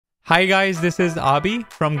Hi guys, this is Abhi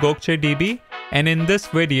from Gokcedb, and in this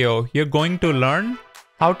video, you're going to learn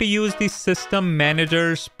how to use the System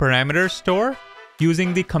Manager's parameter store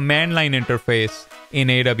using the Command Line Interface in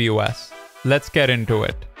AWS. Let's get into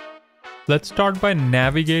it. Let's start by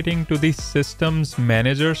navigating to the Systems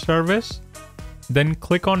Manager service, then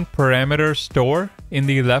click on Parameter Store in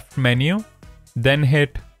the left menu, then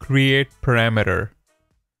hit Create Parameter.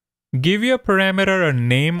 Give your parameter a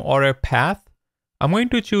name or a path. I'm going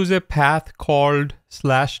to choose a path called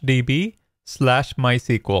 /db/MySQL.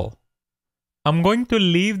 I'm going to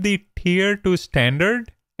leave the tier to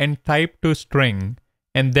standard and type to string,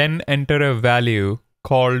 and then enter a value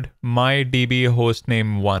called MyDB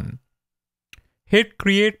hostname 1. Hit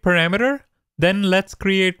create parameter, then let's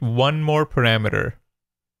create one more parameter.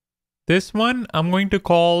 This one I'm going to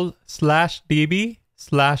call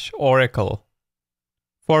 /db/Oracle.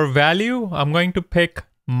 For value, I'm going to pick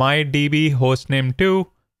MyDB hostname 2,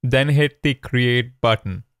 then hit the create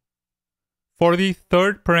button. For the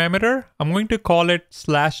third parameter, I'm going to call it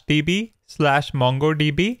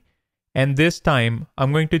 /db/MongoDB, and this time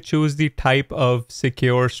I'm going to choose the type of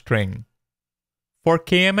secure string. For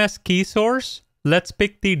KMS key source, let's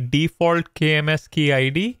pick the default KMS key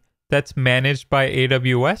ID that's managed by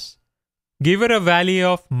AWS. Give it a value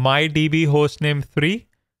of MyDB hostname 3,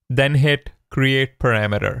 then hit create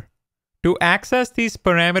parameter. To access these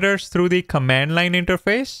parameters through the command line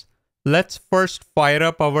interface, let's first fire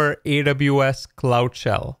up our AWS Cloud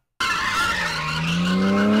Shell.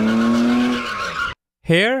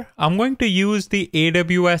 Here, I'm going to use the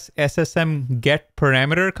AWS SSM get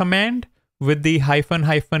parameter command with the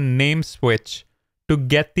 -- name switch to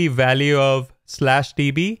get the value of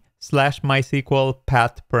 /db/MySQL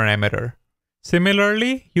path parameter.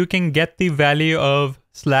 Similarly, you can get the value of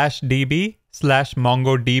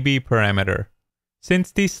 /db/MongoDB parameter.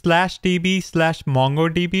 Since the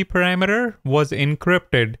 /db/MongoDB parameter was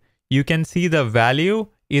encrypted, you can see the value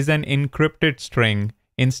is an encrypted string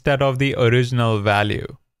instead of the original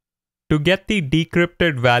value. To get the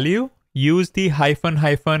decrypted value, use the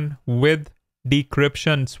 -- with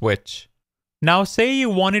decryption switch. Now say you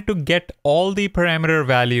wanted to get all the parameter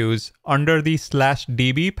values under the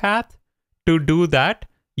 /db path. To do that,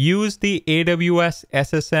 use the AWS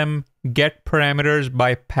SSM get parameters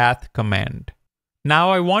by path command. Now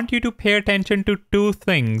I want you to pay attention to two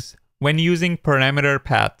things when using parameter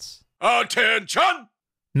paths. Attention!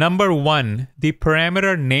 Number one, the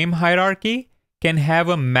parameter name hierarchy can have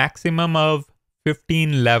a maximum of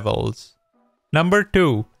 15 levels. Number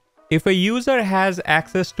two, if a user has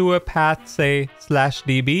access to a path, say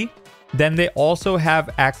 /db, then they also have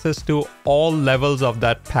access to all levels of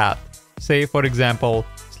that path. Say for example,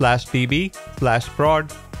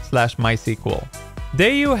 /db/prod/MySQL.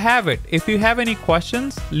 There you have it. If you have any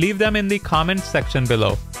questions, leave them in the comments section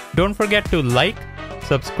below. Don't forget to like,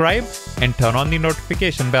 subscribe, and turn on the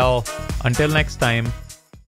notification bell. Until next time.